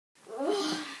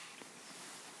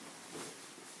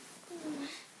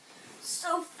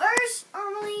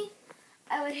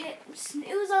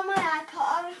snooze on my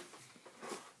iPod.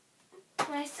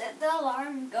 And I set the alarm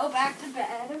and go back to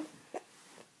bed.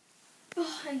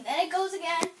 And then it goes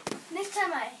again. Next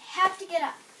time I have to get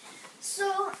up.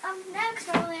 So next,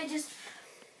 normally I just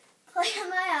play on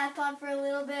my iPod for a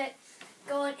little bit,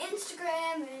 go on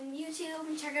Instagram and YouTube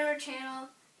and check out our channel.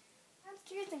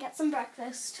 Upstairs and get some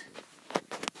breakfast.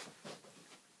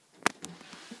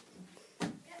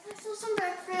 Get myself some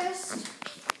breakfast.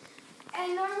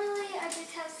 And normally I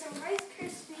just have some Rice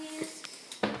Krispies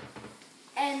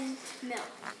and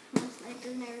milk.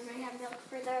 Doesn't everybody have milk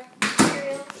for their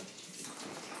cereal?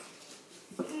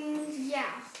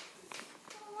 Yeah.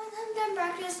 Once I'm done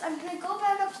breakfast, I'm going to go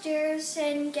back upstairs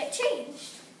and get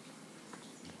changed.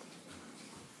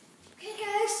 Okay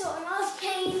guys, so I'm all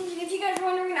changed. If you guys are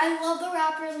wondering, I love the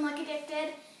wrappers. I'm like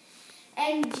addicted.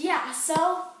 And yeah,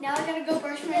 so now I gotta go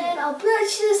brush my hair. I'll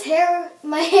brush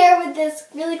my hair with this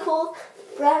really cool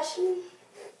brush. And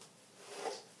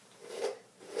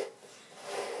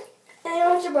I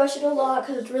don't have to brush it a lot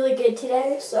because it's really good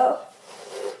today. So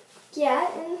yeah,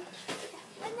 and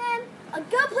then I'll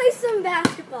go play some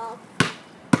basketball.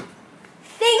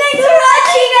 Thanks for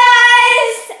watching,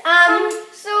 guys.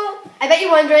 So I bet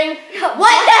you're wondering,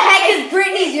 what the heck is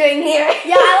Brittany doing here?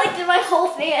 Yeah, I did my whole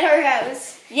thing at her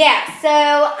house. Yeah,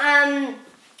 so,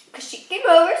 because she came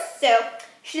over, so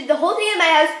she did the whole thing at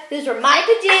my house. These were my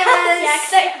pajamas.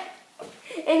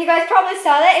 And you guys probably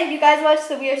saw that. If you guys watched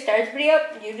the We Are Stars video,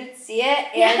 you did see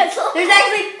it. And yeah, there's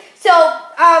actually, so,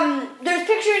 there's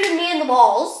pictures of me in the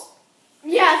walls.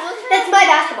 Yeah, that's my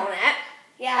basketball net.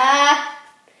 Yeah.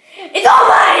 It's all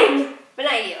mine, but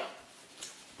not you.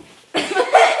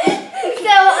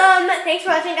 So, thanks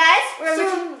for watching, guys.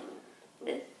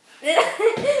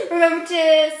 Remember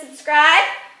to subscribe,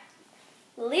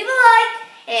 leave a like,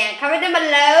 and comment down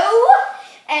below,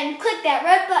 and click that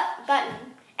red button.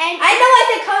 And I know I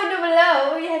said comment down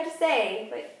below. You have to say,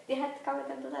 but you have to comment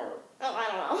down below. Oh, I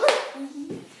don't know.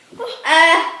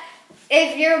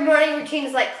 If your morning routine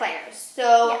is like Claire's,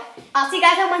 so yeah. I'll see you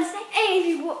guys on Wednesday. And if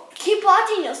you keep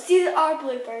watching, you'll see our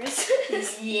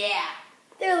bloopers. Yeah,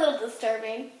 they're a little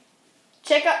disturbing.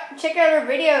 Check out our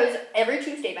videos every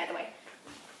Tuesday, by the way.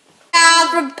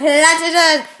 From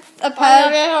Platinum.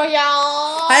 Hello.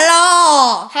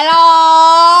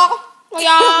 Hello.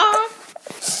 Yeah.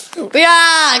 We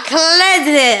are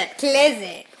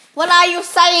Clare. What are you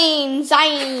saying,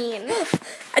 Zane?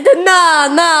 I don't know.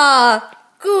 No.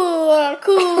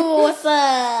 Cool,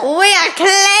 sir. We are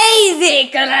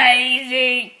crazy.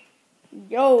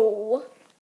 Yo.